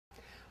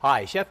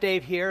Hi, Chef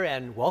Dave here,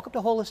 and welcome to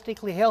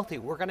Holistically Healthy.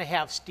 We're going to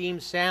have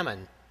steamed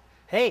salmon.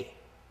 Hey,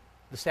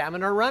 the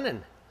salmon are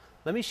running.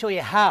 Let me show you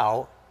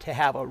how to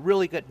have a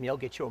really good meal,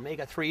 get your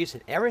omega-3s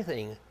and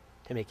everything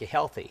to make you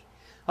healthy.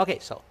 Okay,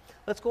 so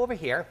let's go over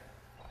here.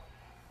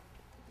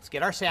 Let's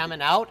get our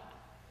salmon out.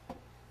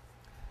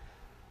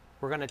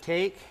 We're going to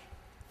take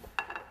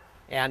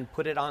and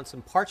put it on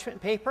some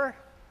parchment paper.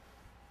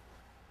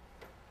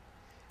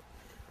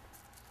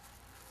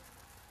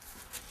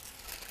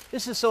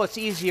 This is so it's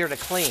easier to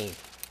clean.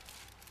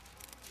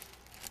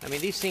 I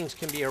mean, these things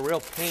can be a real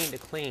pain to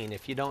clean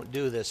if you don't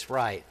do this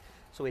right.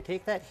 So we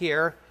take that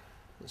here.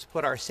 Let's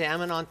put our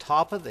salmon on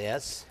top of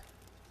this.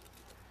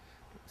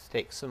 Let's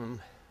take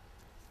some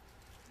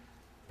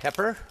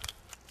pepper.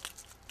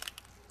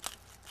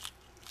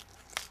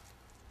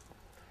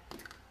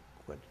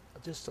 Put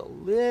just a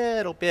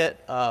little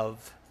bit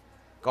of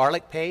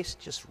garlic paste.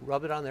 Just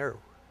rub it on there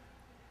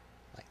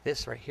like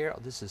this right here.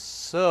 Oh, this is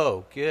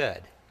so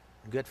good.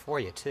 Good for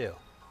you too.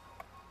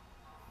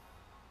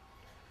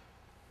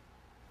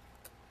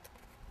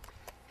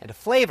 And to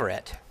flavor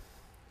it,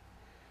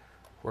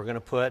 we're going to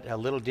put a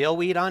little dill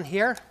weed on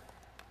here.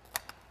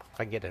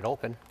 If I can get it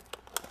open.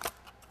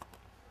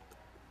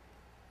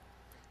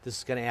 This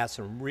is going to add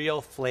some real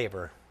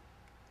flavor.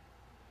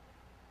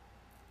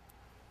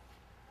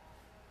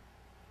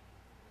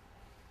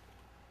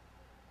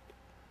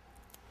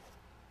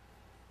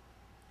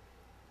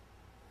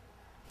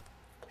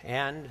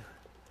 And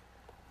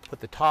put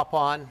the top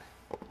on,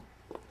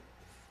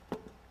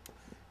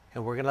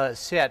 and we're going to let it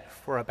sit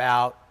for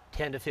about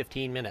 10 to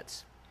 15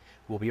 minutes.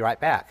 We'll be right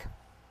back.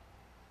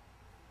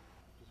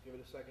 Just give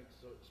it a second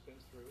so it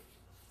spins through.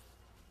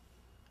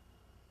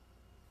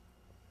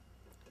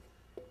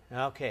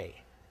 Okay,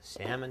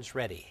 salmon's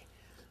ready.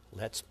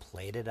 Let's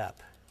plate it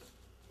up.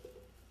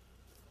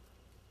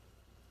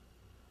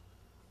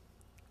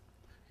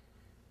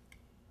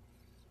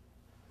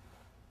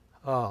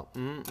 Oh,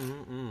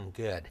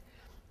 good.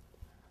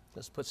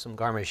 Let's put some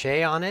garnish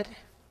on it.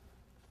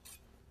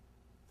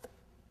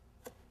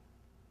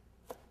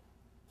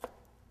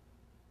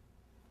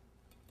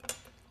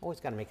 Always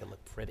got to make it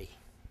look pretty.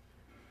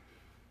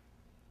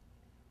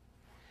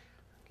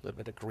 A little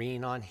bit of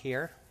green on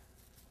here.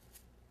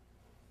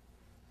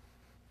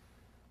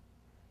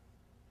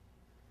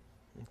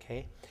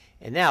 Okay,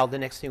 and now the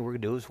next thing we're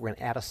going to do is we're going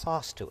to add a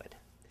sauce to it.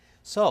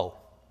 So,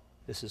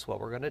 this is what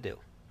we're going to do.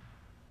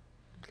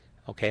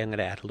 Okay, I'm going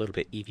to add a little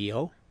bit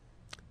EVO.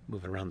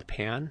 Move it around the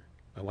pan.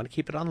 I want to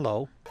keep it on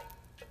low.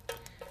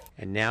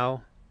 And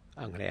now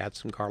I'm going to add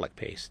some garlic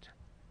paste.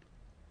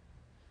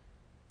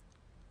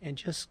 And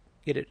just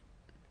get it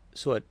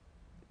so it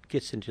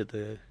gets into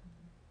the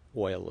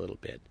oil a little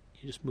bit.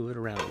 You just move it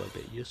around a little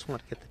bit. You just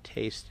want to get the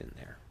taste in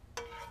there.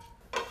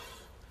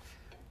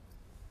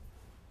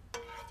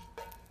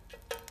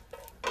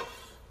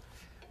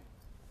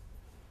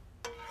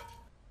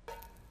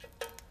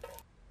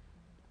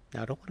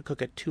 Now I don't want to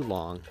cook it too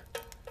long.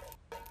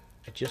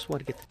 I just want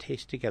to get the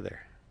taste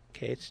together.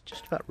 Okay, it's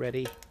just about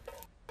ready.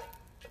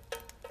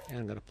 And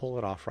I'm going to pull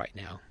it off right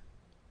now.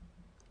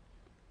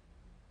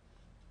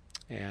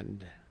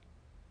 And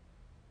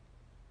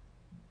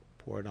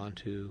pour it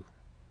onto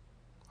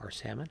our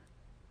salmon.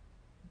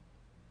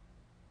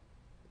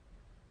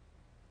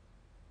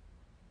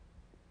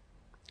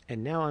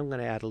 And now I'm going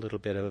to add a little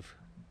bit of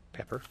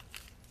pepper.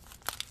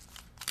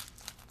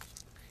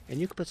 And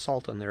you can put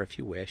salt on there if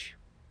you wish.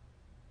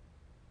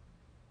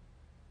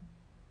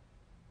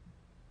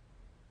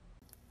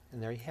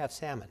 And there you have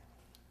salmon,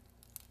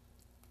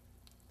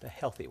 the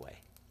healthy way.